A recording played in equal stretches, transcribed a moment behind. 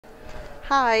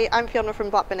Hi, I'm Fiona from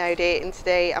Blackburn Audi, and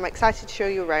today I'm excited to show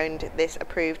you around this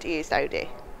approved used Audi.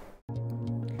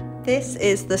 This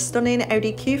is the stunning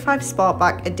Audi Q5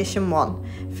 Sportback Edition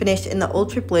 1, finished in the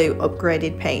ultra blue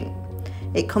upgraded paint.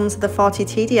 It comes with a 40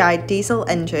 TDI diesel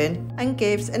engine and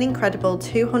gives an incredible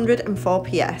 204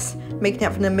 PS, making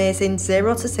it an amazing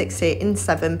 0 to 60 in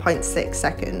 7.6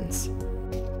 seconds.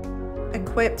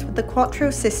 Equipped with the Quattro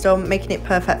system, making it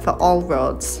perfect for all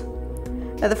roads.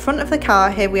 At the front of the car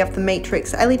here we have the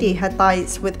Matrix LED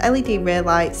headlights with LED rear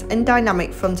lights and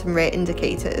dynamic front and rear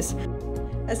indicators,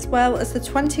 as well as the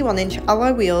 21-inch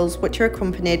alloy wheels which are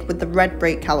accompanied with the red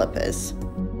brake calipers.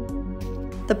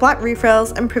 The black roof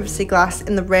rails and privacy glass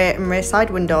in the rear and rear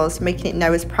side windows, making it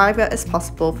now as private as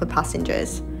possible for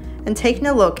passengers. And taking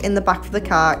a look in the back of the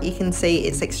car, you can see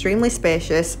it's extremely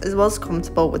spacious as well as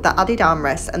comfortable with the added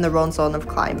armrest and their own zone of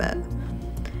climate.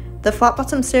 The flat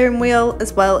bottom steering wheel,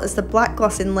 as well as the black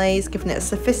gloss inlays, giving it a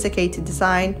sophisticated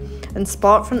design, and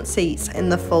sport front seats in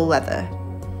the full leather.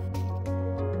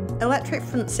 Electric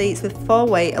front seats with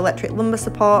 4-way electric lumbar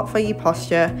support for your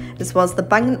posture, as well as the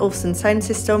Bang & Olufsen sound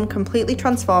system, completely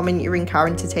transforming your in-car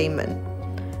entertainment.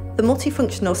 The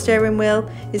multifunctional steering wheel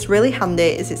is really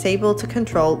handy as it's able to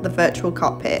control the virtual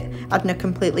cockpit, adding a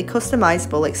completely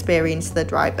customisable experience to the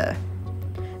driver.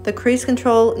 The cruise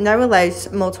control now allows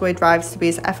motorway drives to be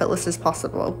as effortless as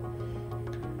possible.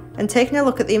 And taking a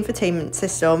look at the infotainment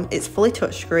system, it's fully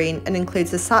touchscreen and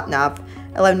includes a sat-nav,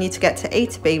 allowing you to get to A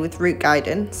to B with route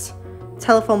guidance,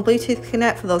 telephone Bluetooth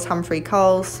connect for those hand-free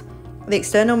calls, the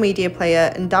external media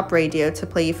player and DAB radio to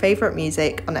play your favourite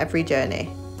music on every journey.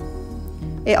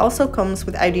 It also comes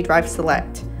with Audi Drive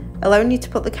Select, allowing you to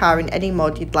put the car in any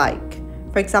mode you'd like,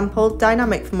 for example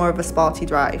dynamic for more of a sporty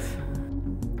drive.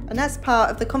 And as part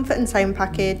of the comfort and sound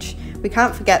package, we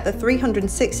can't forget the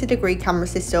 360-degree camera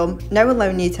system, now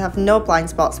allowing you to have no blind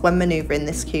spots when manoeuvring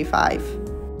this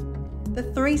Q5. The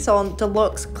 3-zone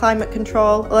deluxe climate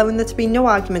control, allowing there to be no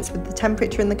arguments with the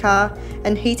temperature in the car,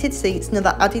 and heated seats,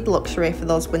 another added luxury for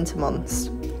those winter months.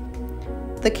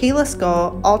 The keyless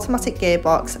go, automatic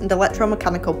gearbox and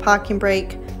electromechanical parking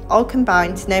brake, all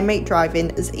combined to now make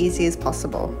driving as easy as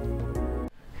possible.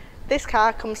 This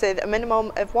car comes with a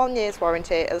minimum of 1 year's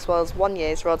warranty as well as 1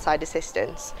 year's roadside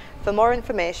assistance. For more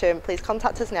information, please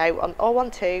contact us now on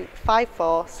 012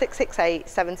 54 668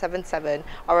 777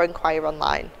 or inquire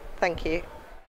online. Thank you.